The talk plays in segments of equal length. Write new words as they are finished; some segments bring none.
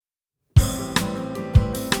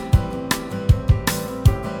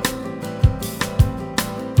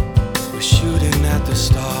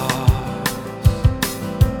stars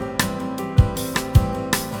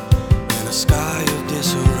in a sky of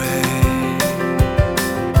disarray,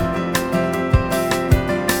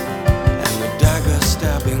 and the dagger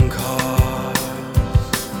stabbing cars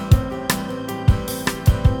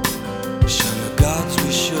shun the gods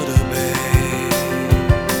we should obey.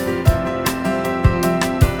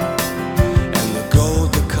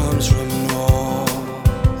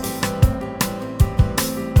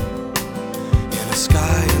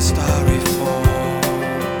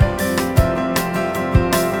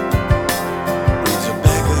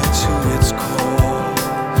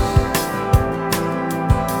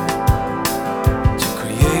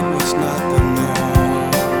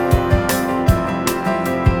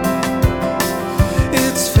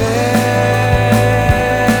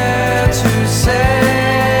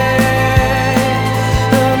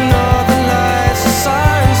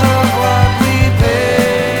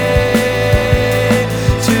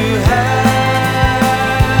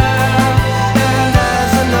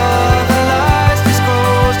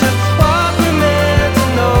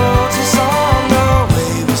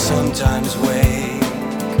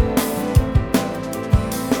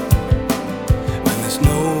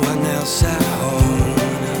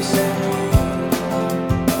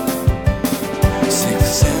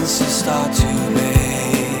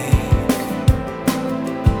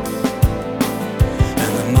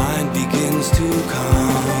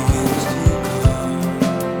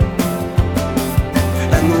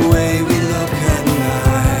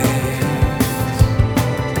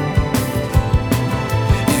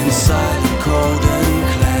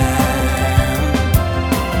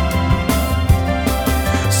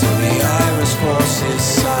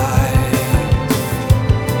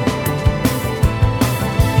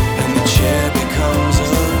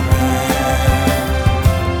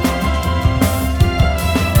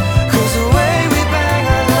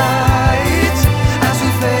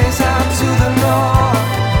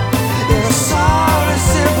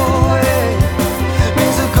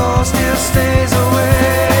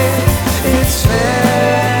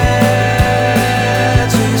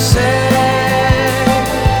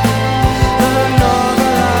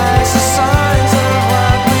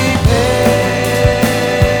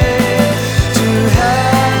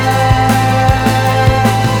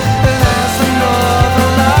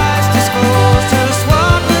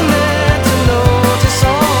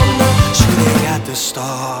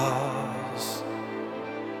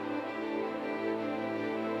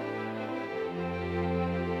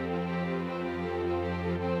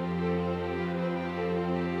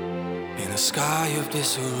 In a sky of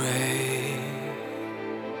disarray,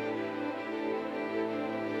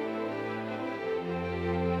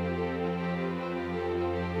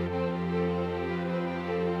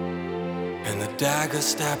 and the dagger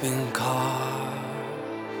stabbing car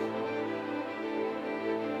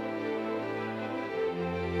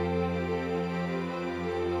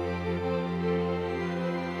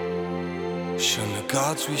shun the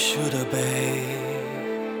gods we should obey.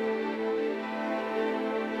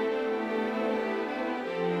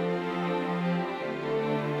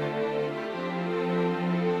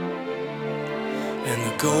 And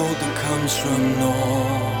the gold that comes from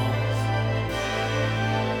north,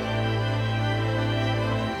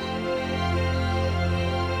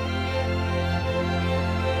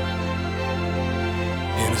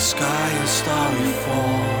 in a sky of starry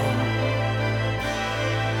form,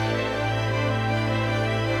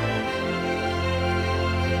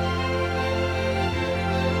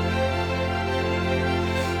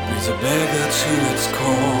 brings a beggar to its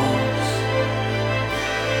core.